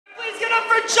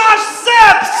for Josh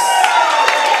Zepps!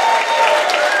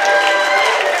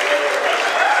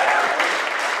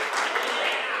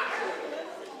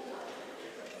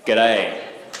 G'day.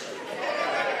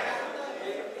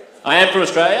 I am from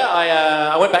Australia.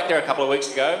 I went back there a couple of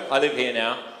weeks ago. I live here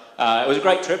now. It was a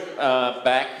great trip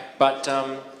back, but there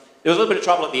was a little bit of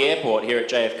trouble at the airport here at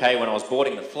JFK when I was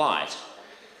boarding the flight.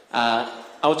 I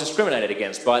was discriminated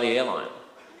against by the airline.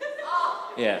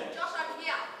 Oh, yeah. Josh, I'm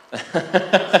here.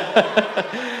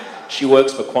 She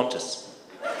works for Qantas.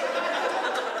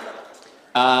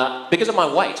 Because of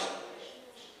my weight.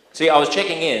 See, I was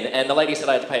checking in and the lady said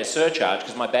I had to pay a surcharge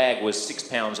because my bag was 6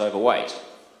 pounds overweight.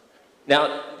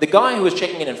 Now, the guy who was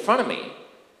checking in front of me,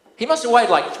 he must have weighed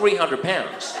like 300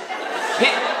 pounds.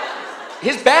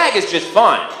 His bag is just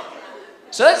fine.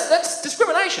 So that's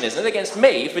discrimination, isn't it, against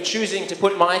me for choosing to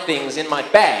put my things in my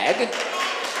bag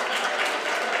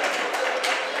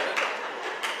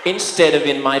instead of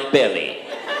in my belly.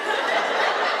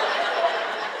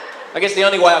 I guess the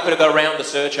only way I could have got around the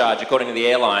surcharge, according to the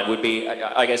airline, would be,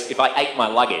 I guess, if I ate my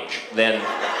luggage, then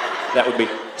that would be...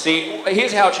 See,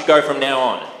 here's how it should go from now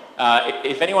on.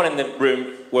 If anyone in the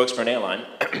room works for an airline,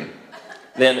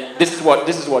 then this is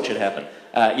what should happen.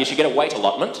 You should get a weight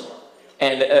allotment,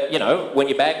 and, you know, when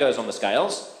your bag goes on the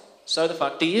scales, so the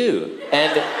fuck do you.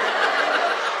 And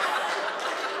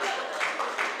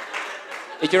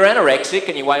if you're anorexic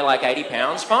and you weigh like 80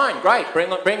 pounds, fine, great,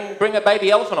 bring a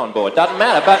baby elephant on board, doesn't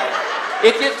matter. But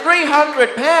if you're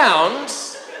 300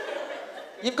 pounds,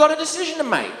 you've got a decision to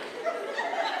make.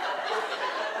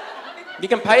 You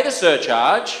can pay the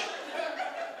surcharge,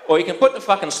 or you can put the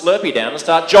fucking Slurpee down and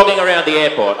start jogging around the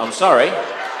airport. I'm sorry.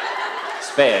 It's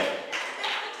fair.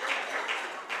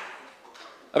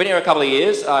 I've been here a couple of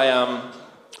years. I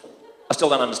still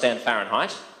don't understand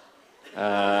Fahrenheit.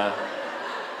 I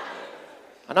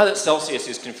know that Celsius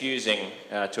is confusing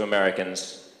to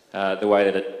Americans, the way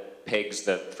that it pegs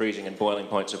the freezing and boiling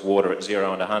points of water at 0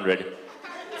 and 100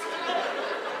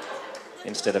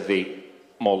 instead of the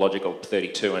more logical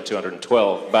 32 and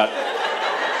 212, but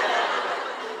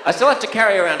I still have to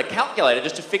carry around a calculator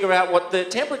just to figure out what the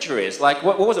temperature is. Like,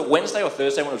 what was it, Wednesday or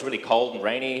Thursday when it was really cold and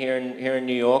rainy here in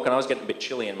New York, and I was getting a bit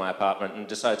chilly in my apartment and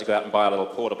decided to go out and buy a little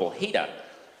portable heater.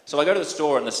 So I go to the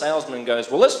store and the salesman goes,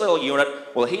 well, this little unit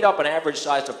will heat up an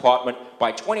average-sized apartment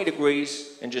by 20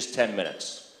 degrees in just 10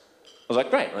 minutes. I was like,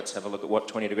 great, let's have a look at what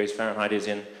 20 degrees Fahrenheit is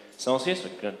in Celsius.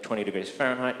 20 degrees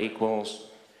Fahrenheit equals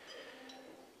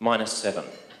 -7.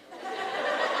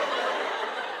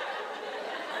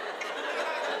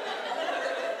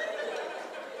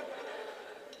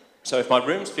 So if my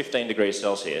room's 15 degrees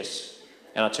Celsius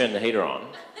and I turn the heater on,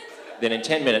 then in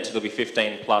 10 minutes it'll be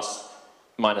 15 plus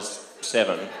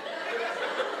 -7,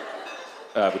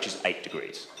 which is 8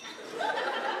 degrees.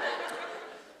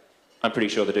 I'm pretty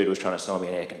sure the dude was trying to sell me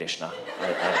an air conditioner.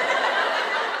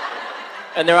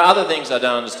 And there are other things I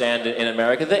don't understand in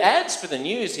America. The ads for the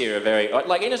news here are very...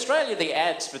 Like in Australia, the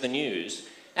ads for the news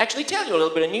actually tell you a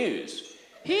little bit of news.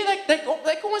 Here, they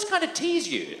almost kind of tease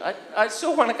you. I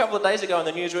saw one a couple of days ago in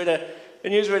the newsreader. The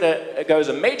newsreader goes,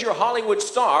 a major Hollywood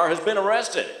star has been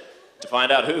arrested. To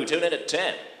find out who, tune in at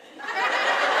 10.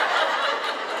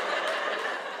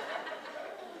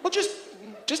 Well,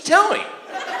 just tell me.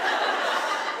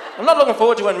 I'm not looking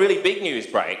forward to when really big news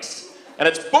breaks. And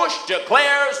it's Bush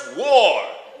declares war.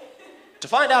 To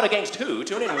find out against who,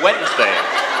 tune in Wednesday.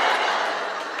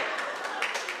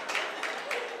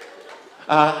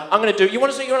 I'm going to do... You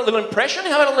want a little impression?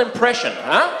 How about a little impression,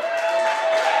 huh?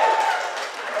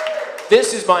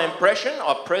 This is my impression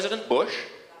of President Bush,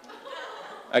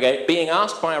 okay, being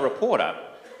asked by a reporter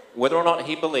whether or not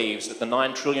he believes that the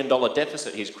 $9 trillion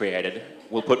deficit he's created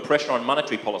will put pressure on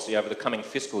monetary policy over the coming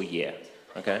fiscal year,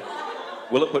 okay?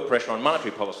 Will it put pressure on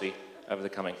monetary policy over the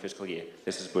coming fiscal year?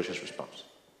 This is Bush's response.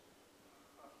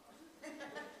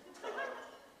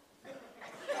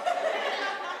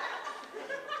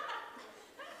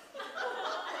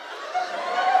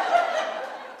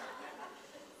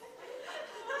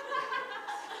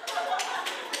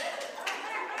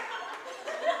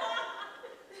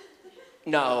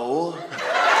 No.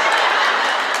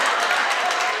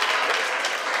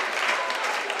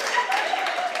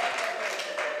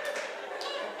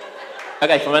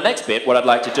 Okay, for my next bit, what I'd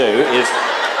like to do is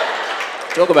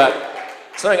talk about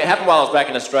something that happened while I was back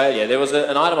in Australia. There was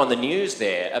an item on the news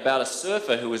there about a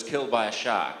surfer who was killed by a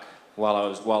shark while I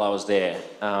was there.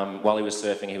 While he was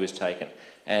surfing, he was taken.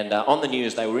 And on the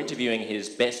news, they were interviewing his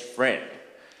best friend.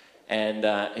 And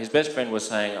his best friend was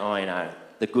saying, oh, you know,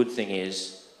 the good thing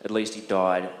is, at least he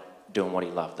died doing what he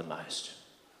loved the most.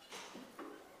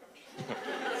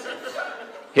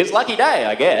 His lucky day,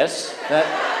 I guess.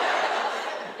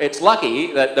 It's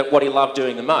lucky that what he loved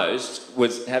doing the most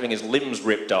was having his limbs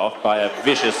ripped off by a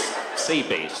vicious sea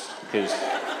beast, because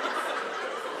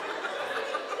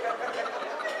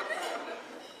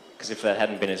if that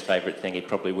hadn't been his favourite thing, he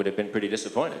probably would have been pretty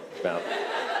disappointed about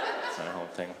that whole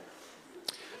thing.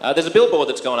 There's a billboard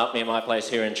that's gone up near my place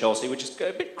here in Chelsea, which is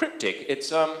a bit cryptic.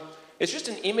 It's just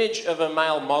an image of a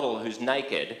male model who's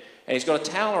naked, and he's got a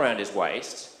towel around his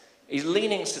waist. He's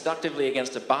leaning seductively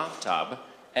against a bathtub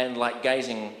and, like,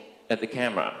 gazing at the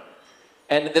camera.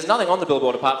 And there's nothing on the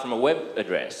billboard apart from a web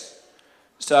address.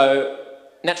 So,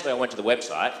 naturally, I went to the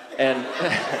website, and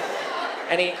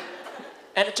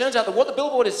and it turns out that what the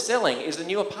billboard is selling is a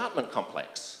new apartment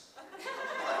complex.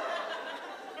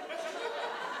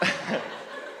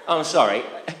 I'm sorry,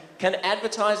 can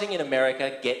advertising in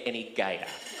America get any gayer?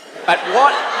 At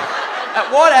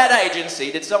what ad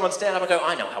agency did someone stand up and go,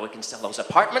 I know how we can sell those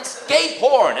apartments, gay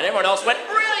porn, and everyone else went,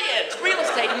 brilliant, real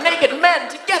estate, naked men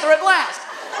together at last.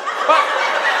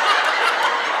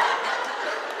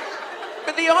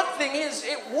 But the odd thing is,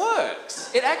 it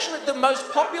works. It actually, the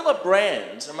most popular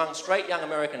brands among straight young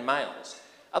American males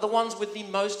are the ones with the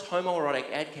most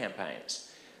homoerotic ad campaigns.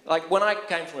 Like, when I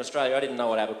came from Australia, I didn't know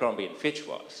what Abercrombie and Fitch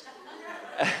was.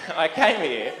 I came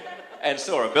here and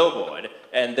saw a billboard,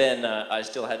 and then I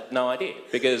still had no idea,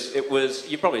 because it was,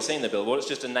 you've probably seen the billboard, it's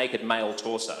just a naked male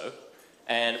torso,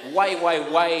 and way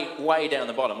down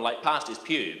the bottom, like past his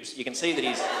pubes, you can see that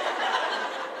you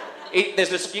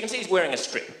can see he's wearing a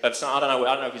strip of some, I don't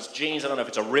know if it's jeans, I don't know if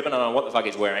it's a ribbon, I don't know what the fuck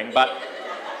he's wearing, but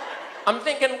I'm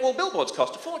thinking, well, billboards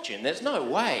cost a fortune. There's no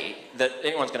way that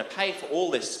anyone's going to pay for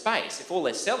all this space if all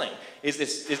they're selling is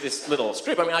this little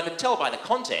strip. I mean, I could tell by the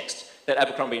context that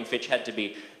Abercrombie and Fitch had to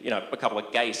be, you know, a couple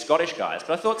of gay Scottish guys,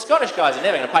 but I thought Scottish guys are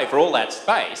never going to pay for all that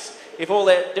space if all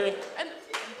they're doing... And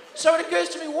so it occurs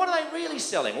to me, what are they really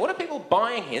selling? What are people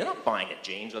buying here? They're not buying the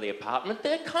jeans or the apartment,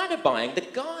 they're kind of buying the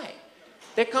guy.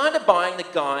 They're kind of buying the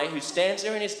guy who stands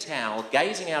there in his towel,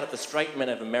 gazing out at the straight men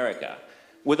of America,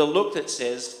 with a look that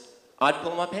says, I'd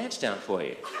pull my pants down for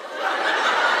you.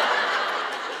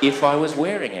 If I was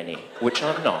wearing any, which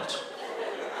I'm not.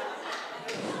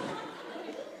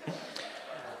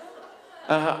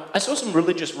 I saw some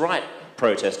religious right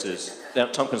protesters down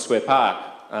at Tompkins Square Park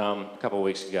a couple of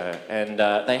weeks ago, and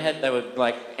they were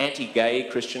like anti-gay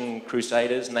Christian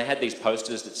crusaders, and they had these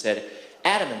posters that said,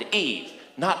 Adam and Eve,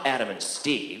 not Adam and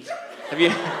Steve. Have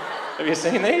you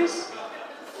seen these?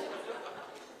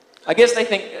 I guess they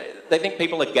think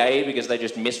people are gay because they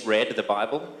just misread the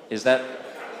Bible. Is that...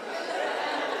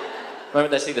 The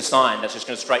moment they see the sign, that's just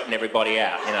going to straighten everybody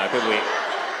out. You know, people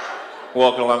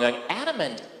walking along going, Adam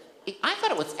and... I thought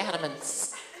it was Adam and...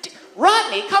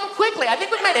 Rodney, come quickly. I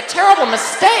think we've made a terrible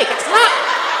mistake. It's not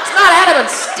Adam and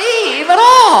Steve at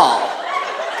all.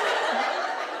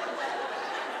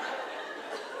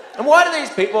 And why do these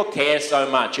people care so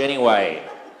much anyway?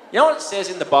 You know what it says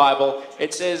in the Bible?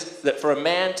 It says that for a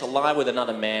man to lie with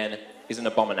another man is an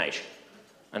abomination.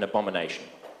 An abomination.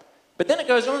 But then it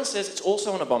goes on and says it's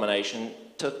also an abomination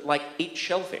to, like, eat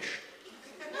shellfish.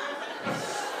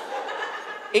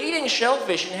 Eating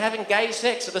shellfish and having gay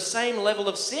sex are the same level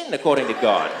of sin, according to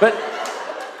God. But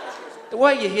the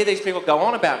way you hear these people go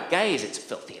on about gays, it's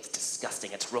filthy, it's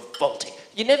disgusting, it's revolting.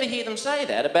 You never hear them say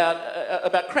that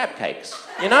about crab cakes,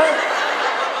 you know?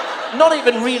 Not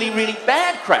even really, really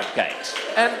bad crab cakes.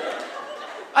 And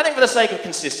I think for the sake of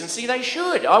consistency, they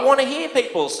should. I want to hear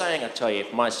people saying, I tell you,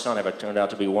 if my son ever turned out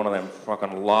to be one of them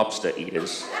fucking lobster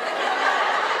eaters.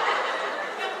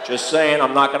 Just saying,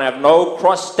 I'm not going to have no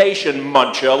crustacean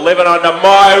muncher living under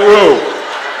my roof.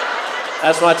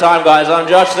 That's my time, guys. I'm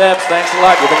Josh Zepps. Thanks a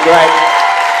lot. You've been great.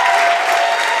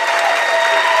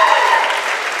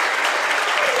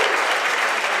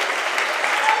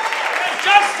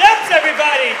 Josh Zepps,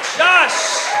 everybody!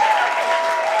 Josh!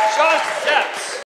 Josh Zepps!